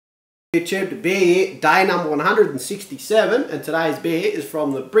YouTube to beer day number 167, and today's beer is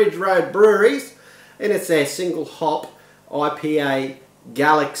from the Bridge Road Breweries, and it's their single hop IPA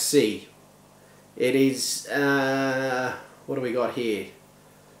Galaxy. It is what do we got here?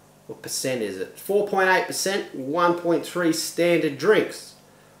 What percent is it? 4.8%, 1.3 standard drinks.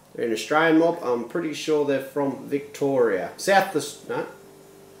 They're an Australian mob. I'm pretty sure they're from Victoria. No?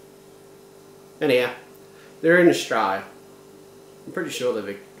 Anyhow, they're in Australia. I'm pretty sure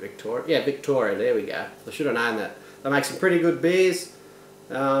they're Victoria. Yeah, Victoria, there we go. I should have known that. They make some pretty good beers.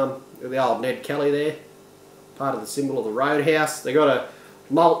 The old Ned Kelly there. Part of the symbol of the Roadhouse. They got a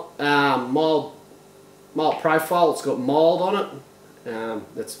malt profile. It's got mild on it.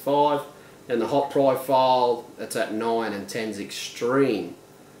 That's 5. And the hop profile, that's at 9, and 10's extreme.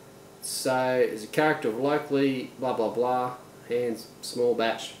 So, it's a character of locally, blah blah blah. Hands, small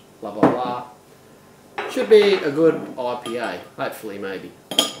batch, blah blah blah. Should be a good IPA, hopefully, maybe.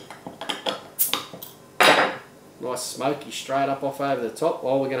 Nice smoky straight up off over the top.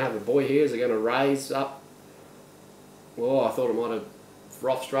 Oh, we're going to have a boy here. Is it going to raise up? Oh, I thought it might have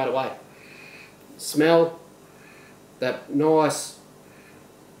frothed straight away. Smell, that nice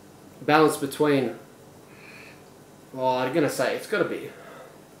balance between, oh, I'm going to say it's got to be,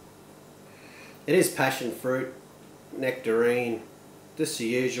 it is passion fruit, nectarine, just the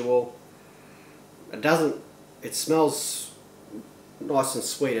usual. It smells nice and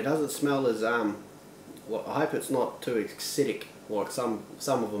sweet. It doesn't smell as, well, I hope it's not too acidic like some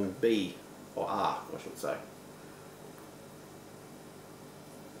of them be, or are, I should say.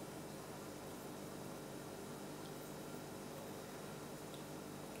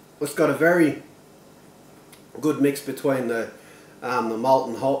 It's got a very good mix between the malt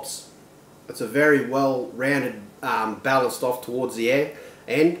and hops. It's a very well-rounded, balanced off towards the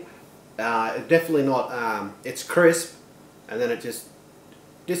end. Definitely not, it's crisp, and then it just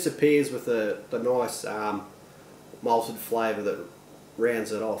disappears with the nice malted flavour that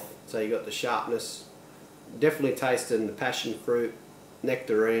rounds it off. So you got the sharpness, definitely tasting the passion fruit,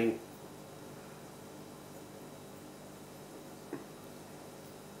 nectarine.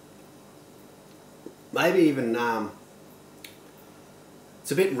 Maybe even,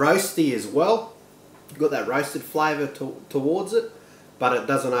 it's a bit roasty as well. You've got that roasted flavour towards it, but it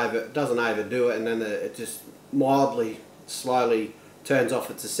doesn't overdo it, and then it just mildly, slowly turns off.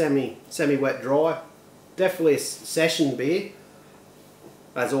 It's a semi-wet dry. Definitely a session beer,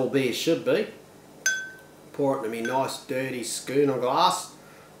 as all beers should be. Pour it into my nice dirty schooner glass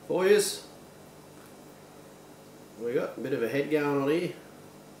for yous. We got a bit of a head going on here.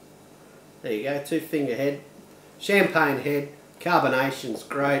 There you go, 2-finger head. Champagne head. Carbonation's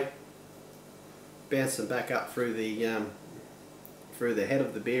great. Bouncing back up through the head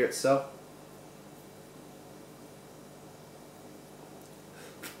of the beer itself.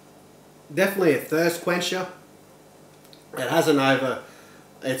 Definitely a thirst quencher. It hasn't over.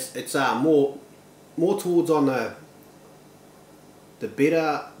 It's more towards on the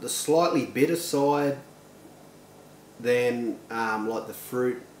bitter, the slightly bitter side than like the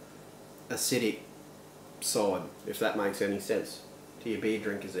fruit acidic side, if that makes any sense to your beer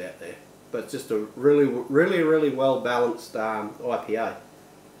drinkers out there. But it's just a really well balanced IPA.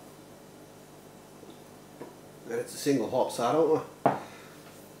 And it's a single hop, so I don't know.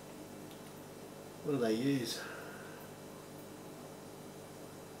 What do they use?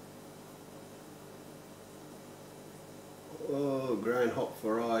 Oh, grown hop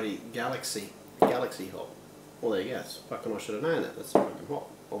variety, Galaxy hop. Well, there you go. It's fucking, I should have known that. That's fucking hop.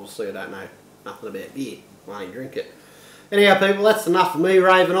 Obviously, I don't know nothing about beer. I only drink it. Anyhow, people, that's enough of me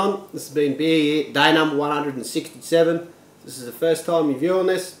raving on. This has been beer day number 167. This is the first time you're viewing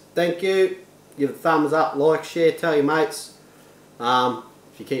this. Thank you. Give it a thumbs up, like, share, tell your mates.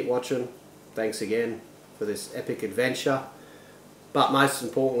 If you keep watching, thanks again for this epic adventure. But most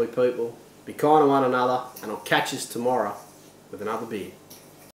importantly, people, be kind to one another, and I'll catch you tomorrow with another beer.